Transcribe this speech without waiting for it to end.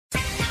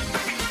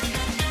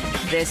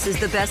This is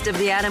the Best of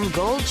the Adam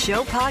Gold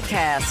Show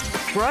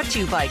podcast, brought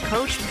to you by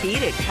Coach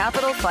Pete at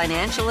Capital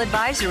Financial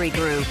Advisory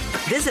Group.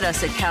 Visit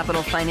us at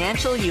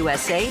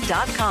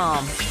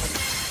capitalfinancialusa.com.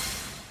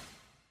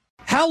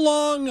 How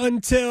long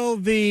until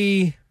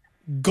the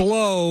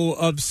glow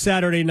of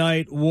Saturday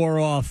night wore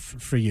off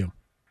for you?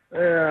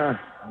 Yeah,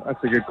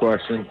 that's a good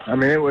question. I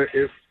mean, it was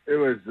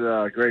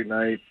a great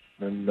night,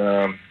 and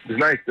it was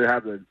nice to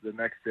have the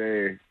next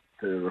day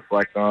to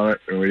reflect on it,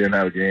 and we didn't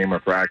have a game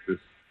or practice,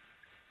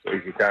 so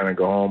you could kind of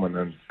go home. And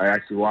then I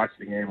actually watched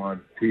the game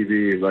on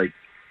TV,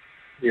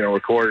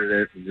 recorded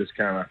it and just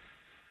kind of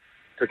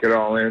took it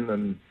all in,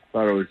 and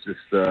thought it was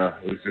just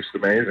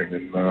amazing.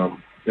 And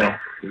it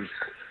was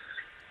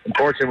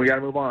unfortunate we got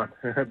to move on,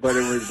 but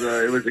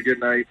it was a good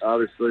night,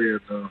 obviously,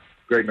 and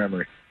great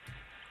memory.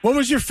 What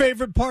was your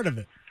favorite part of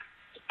it?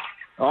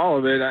 All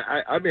of it.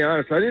 I'll be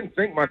honest, I didn't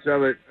think much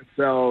of it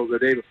until the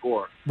day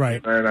before.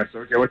 Right. And I said,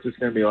 okay, what's this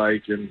going to be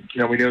like? And,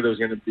 we knew there was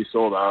going to be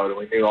sold out, and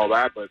we knew all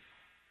that, but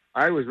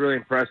I was really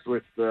impressed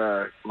with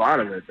a lot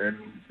of it. And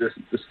the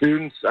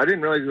students, I didn't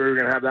realize we were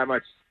going to have that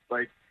much,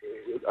 like,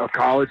 a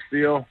college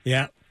feel.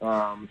 Yeah.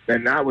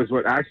 And that was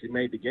what actually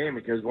made the game,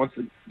 because once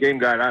the game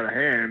got out of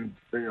hand,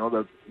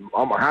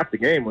 almost half the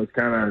game was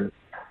kind of,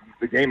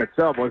 the game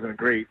itself wasn't a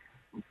great,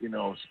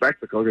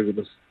 spectacle, because it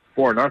was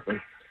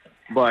 4-0.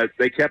 But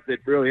they kept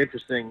it really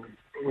interesting,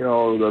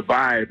 the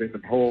vibe and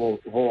the whole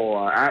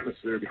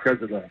atmosphere,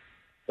 because of the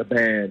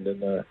band and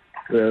the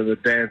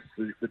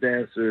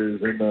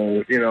dancers and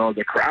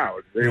the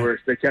crowd.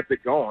 They kept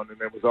it going, and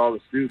it was all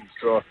the students.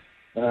 So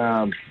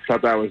I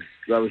thought that was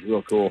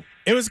real cool.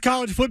 It was a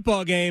college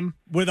football game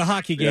with a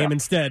hockey game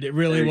instead. It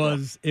really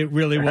was. It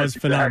really was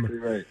phenomenal.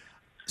 Exactly right.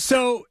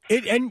 So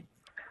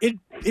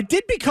it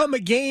did become a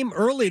game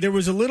early. There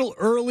was a little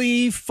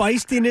early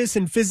feistiness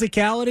and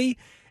physicality,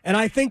 and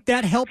I think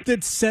that helped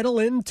it settle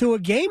into a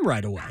game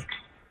right away.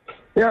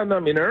 Yeah, no, I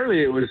mean,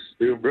 early it was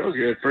real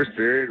good. First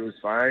period was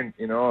fine.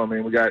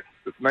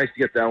 It's nice to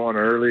get that one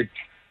early.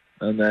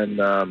 And then,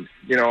 I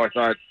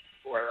thought,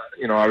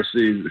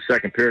 obviously the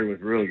second period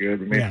was really good.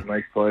 We made some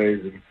nice plays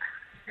and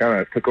kind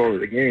of took over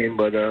the game.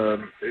 But,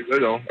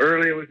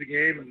 early it was the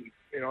game, and,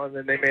 and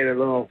then they made a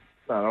little,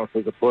 I don't know if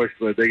it was a push,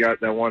 but they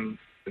got that one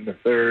in the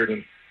third.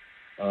 And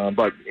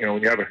but,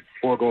 when you have a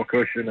 4-goal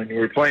cushion and you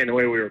were playing the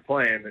way we were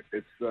playing,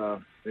 it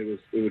was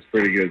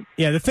pretty good.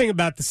 Yeah, the thing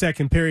about the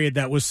second period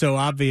that was so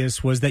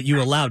obvious was that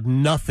you allowed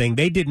nothing.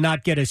 They did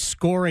not get a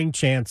scoring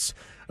chance,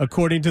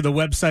 according to the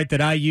website that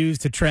I use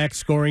to track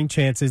scoring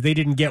chances. They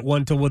didn't get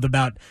one till with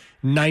about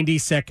 90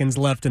 seconds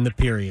left in the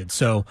period.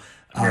 So,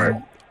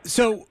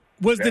 so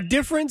was the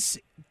difference?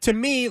 To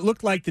me, it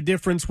looked like the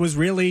difference was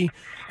really,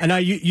 and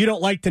you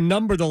don't like to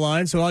number the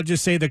line, so I'll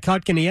just say the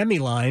Kotkaniemi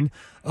line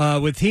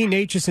with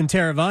Natchez and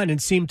Teravainen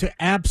seemed to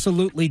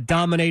absolutely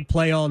dominate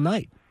play all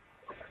night.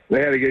 They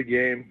had a good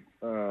game.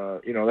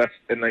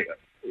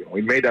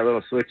 We made that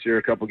little switch here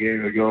a couple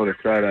games ago to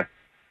try to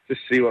just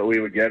see what we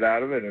would get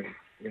out of it, and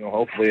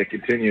hopefully it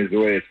continues the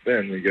way it's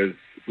been, because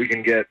if we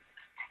can get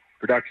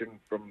production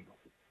from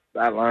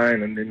that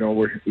line, and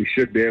we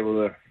should be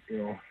able to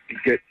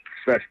get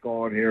Fesh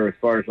going here as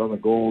far as on the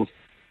goals.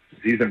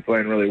 He's been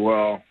playing really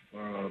well.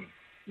 Then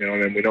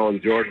we know what the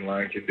Jordan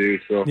line can do.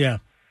 So yeah,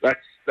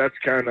 that's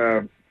kind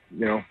of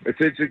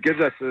it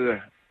gives us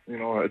a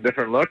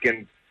different look.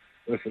 And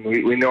listen,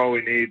 we know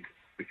we need,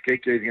 if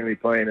KK is going to be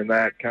playing in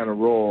that kind of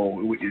role,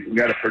 we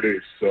got to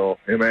produce. So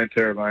him and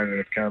Teravainen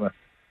have kind of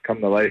come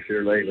to life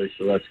here lately,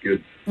 so that's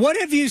good. What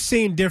have you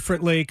seen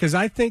differently? Because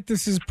I think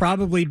this has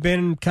probably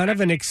been kind of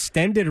an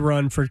extended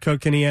run for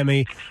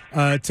Kotkaniemi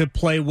to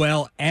play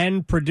well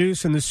and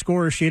produce in the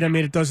score sheet. I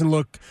mean, it doesn't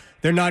look,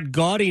 they're not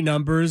gaudy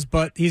numbers,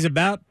 but he's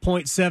about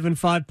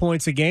 0.75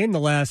 points a game the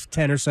last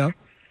 10 or so.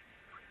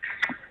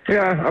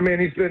 Yeah, I mean,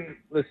 he's getting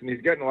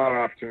a lot of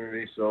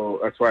opportunities, so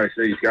that's why I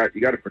say you got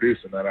to produce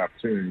in that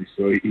opportunity.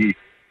 So he's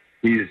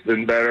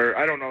been better.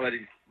 I don't know that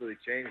he's really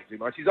changed too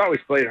much. He's always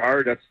played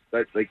hard. That's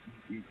like,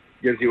 he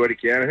gives you what he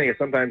can. I think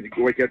sometimes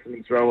what gets him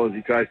in trouble is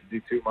he tries to do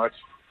too much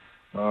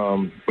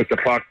with the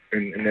puck,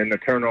 and then the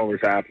turnovers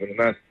happen, and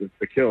that's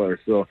the killer.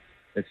 So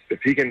if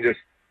he can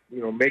just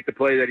make the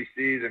play that he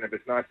sees, and if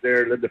it's not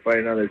there, live to fight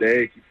another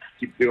day.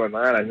 Keep doing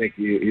that. I think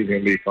he's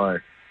going to be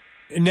fine.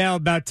 Now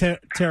about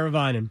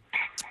Teravainen.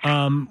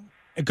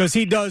 Because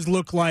he does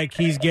look like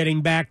he's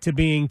getting back to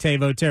being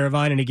Teuvo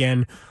Teravainen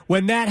again.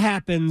 When that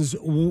happens,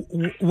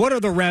 what are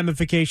the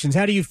ramifications?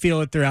 How do you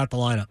feel it throughout the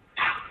lineup?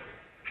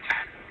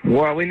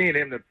 Well, we need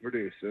him to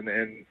produce,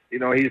 and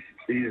he's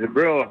a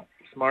real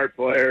smart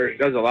player. He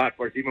does a lot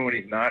for us, even when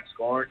he's not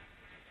scoring.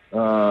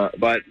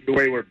 But the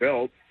way we're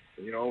built,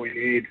 we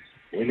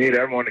need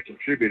everyone to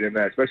contribute in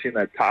that, especially in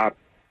that top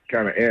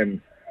kind of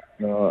end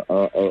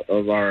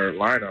of our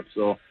lineup.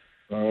 So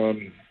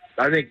listen,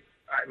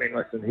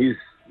 he's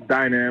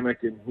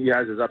dynamic and he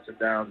has his ups and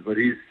downs, but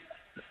he's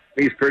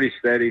pretty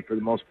steady for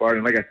the most part.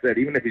 And like I said,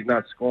 even if he's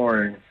not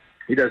scoring,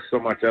 he does so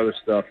much other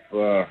stuff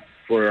for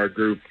our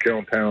group,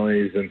 killing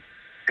penalties and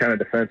kind of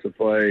defensive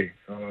play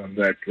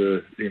that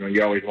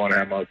you always want to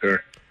have him out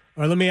there.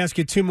 All right, let me ask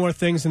you two more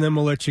things and then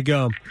we'll let you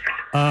go.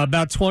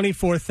 About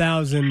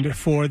 24,000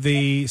 for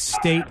the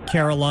State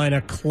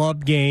Carolina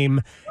club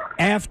game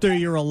after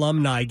your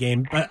alumni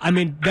game. I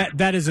mean,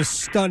 that is a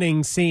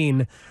stunning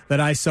scene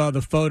that I saw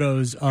the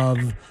photos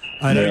of.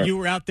 I know you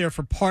were out there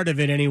for part of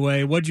it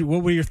anyway. What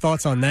were your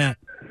thoughts on that?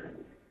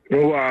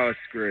 Wow, it's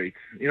great.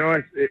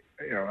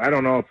 I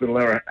don't know if it'll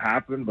ever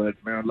happen, but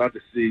man, I'd love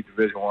to see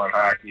Division I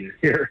hockey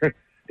here.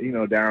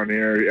 Down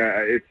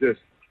here, it's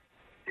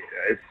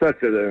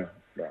such a.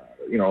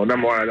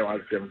 Number one, I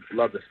don't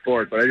love the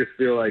sport, but I just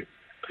feel like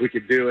we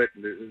could do it.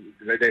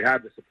 They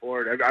have the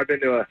support. I've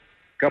been to a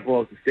couple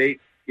of the state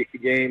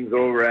games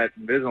over at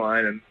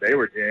Invisalign, and they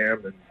were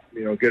jammed, and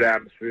good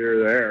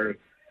atmosphere there.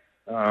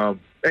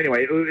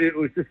 Anyway, it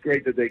was just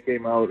great that they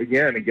came out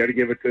again, and got to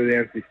give it to the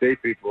NC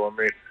State people.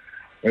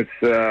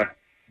 I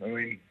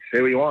mean,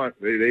 say what you want,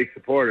 they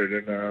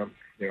supported, and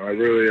I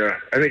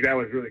think that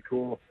was really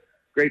cool.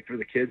 Great for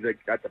the kids that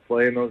got to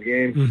play in those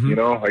games. Mm-hmm.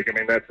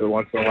 That's a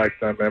once in a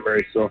lifetime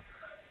memory. So,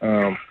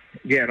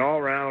 again, all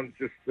around,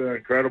 just an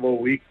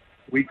incredible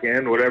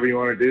weekend, whatever you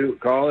want to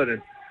call it.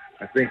 And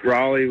I think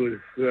Raleigh was,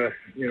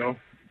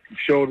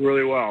 showed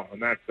really well,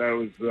 and that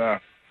was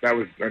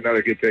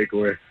another good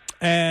takeaway.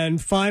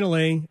 And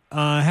finally,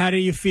 how do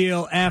you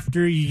feel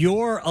after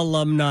your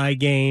alumni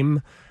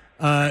game?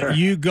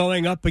 You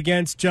going up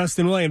against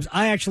Justin Williams?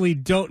 I actually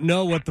don't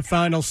know what the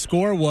final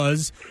score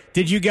was.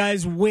 Did you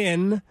guys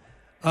win?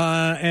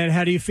 And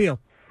how do you feel?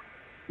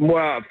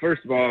 Well,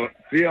 first of all,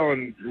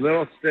 feeling a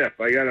little stiff,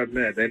 I got to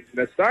admit. And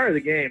the start of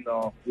the game,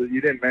 though, that you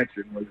didn't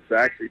mention, was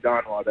actually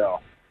Don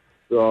Waddell.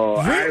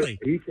 So really?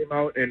 He came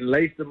out and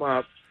laced him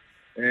up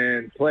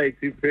and played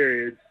 2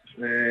 periods.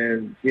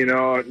 And,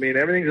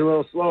 everything's a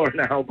little slower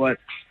now, but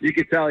you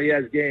could tell he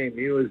has game.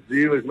 He was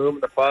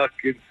moving the puck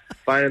and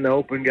finding the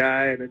open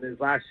guy. And in his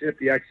last shift,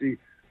 he actually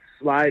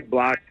slid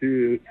block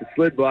through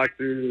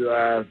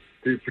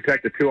to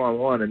protect the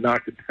 2-on-1 and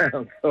knocked it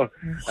down. So,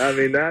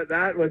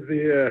 that was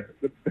the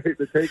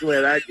takeaway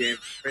of that game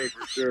for me,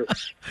 for sure.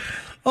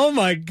 Oh,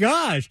 my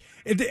gosh.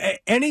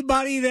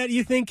 Anybody that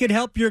you think could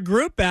help your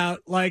group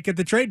out, like at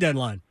the trade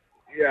deadline?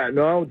 Yeah,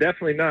 no,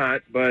 definitely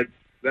not. But,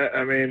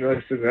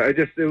 listen,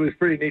 it was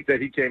pretty neat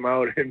that he came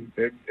out and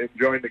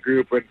joined the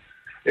group. And,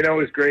 it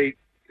was great.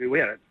 We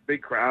had a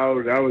big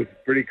crowd. That was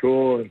pretty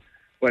cool.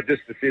 But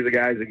just to see the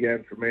guys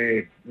again, for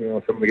me,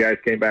 some of the guys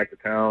came back to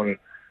town, and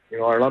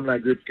our alumni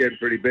group's getting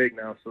pretty big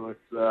now, so it's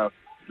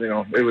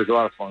it was a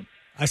lot of fun.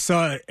 I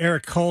saw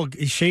Eric Cole.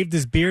 He shaved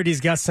his beard. He's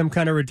got some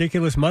kind of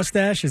ridiculous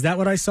mustache. Is that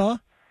what I saw?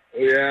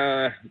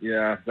 Yeah,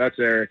 that's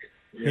Eric.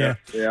 Yeah.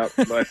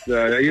 But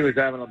he was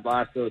having a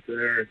blast out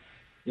there.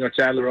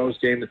 Chad LaRose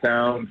came to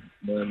town,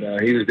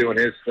 and he was doing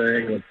his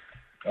thing.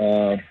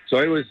 And, so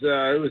it was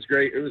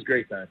great. It was a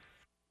great time.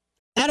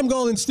 Adam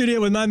Gold in studio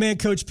with my man,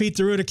 Coach Pete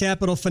DeRuta,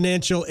 Capital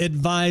Financial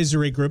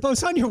Advisory Group. I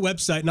was on your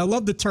website, and I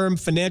love the term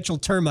financial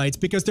termites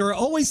because there are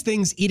always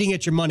things eating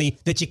at your money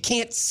that you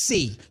can't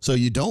see. So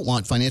you don't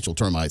want financial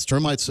termites.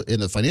 Termites in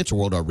the financial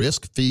world are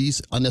risk,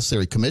 fees,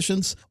 unnecessary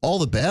commissions. All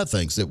the bad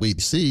things that we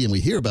see and we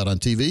hear about on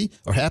TV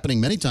are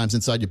happening many times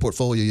inside your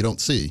portfolio you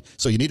don't see.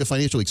 So you need a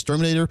financial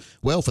exterminator.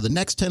 Well, for the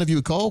next 10 of you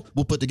who call,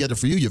 we'll put together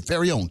for you your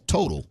very own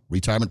total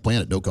retirement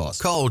plan at no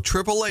cost. Call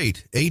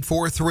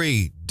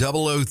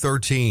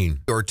 888-843-0013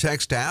 or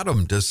text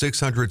Adam to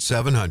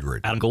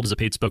 600-700. Adam Gold is a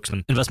paid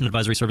spokesman. Investment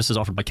advisory services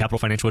offered by Capital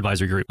Financial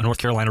Advisory Group, a North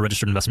Carolina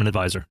registered investment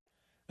advisor.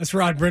 That's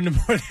Rod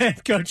Brindamore, the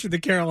head coach of the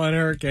Carolina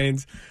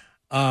Hurricanes.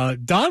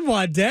 Don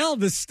Waddell,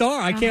 the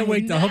star. I can't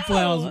wait to hopefully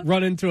I'll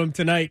run into him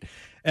tonight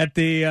at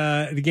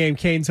the game.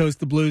 Canes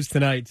host the Blues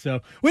tonight. So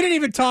we didn't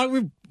even talk.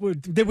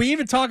 Did we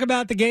even talk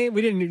about the game?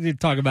 We didn't even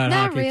talk about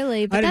Not hockey. Not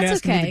really, but I didn't that's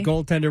ask him who the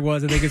goaltender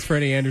was. I think it's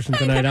Freddie Anderson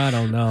tonight. I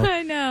don't know.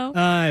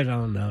 I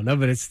don't know. No,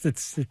 but it's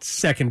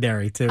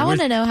secondary too. I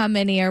want to know how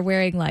many are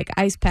wearing like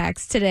ice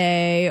packs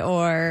today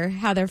or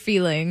how they're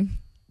feeling.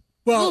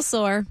 Well, a little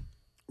sore.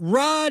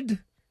 Rod.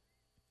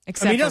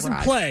 Except he doesn't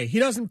Rod. play. He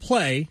doesn't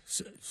play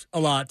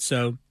a lot,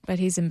 so. But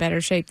he's in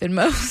better shape than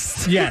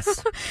most.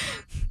 Yes.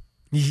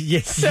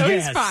 Yes. So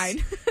he's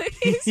fine.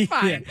 He's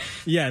fine. Yeah.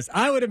 Yes.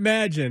 I would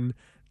imagine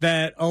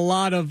that a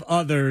lot of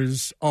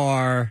others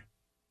are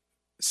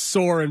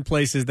sore in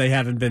places they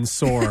haven't been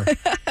sore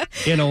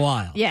in a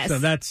while. Yes. So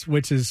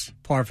which is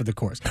par for the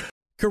course.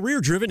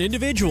 Career-driven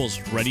individuals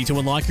ready to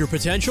unlock your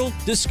potential?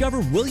 Discover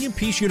William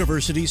Peace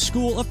University's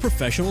School of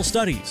Professional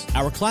Studies.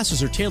 Our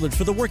classes are tailored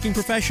for the working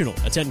professional.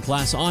 Attend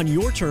class on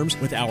your terms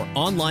with our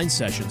online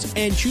sessions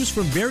and choose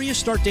from various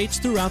start dates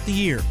throughout the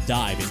year.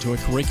 Dive into a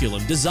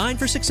curriculum designed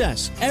for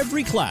success.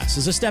 Every class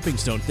is a stepping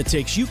stone that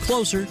takes you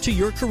closer to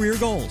your career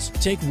goals.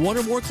 Take one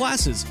or more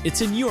classes. It's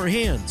in your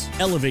hands.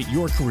 Elevate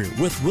your career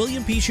with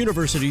William Peace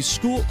University's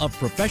School of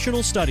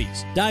Professional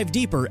Studies. Dive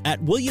deeper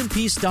at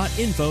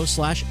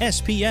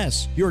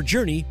williampeace.info/SPS. Your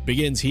journey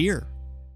begins here.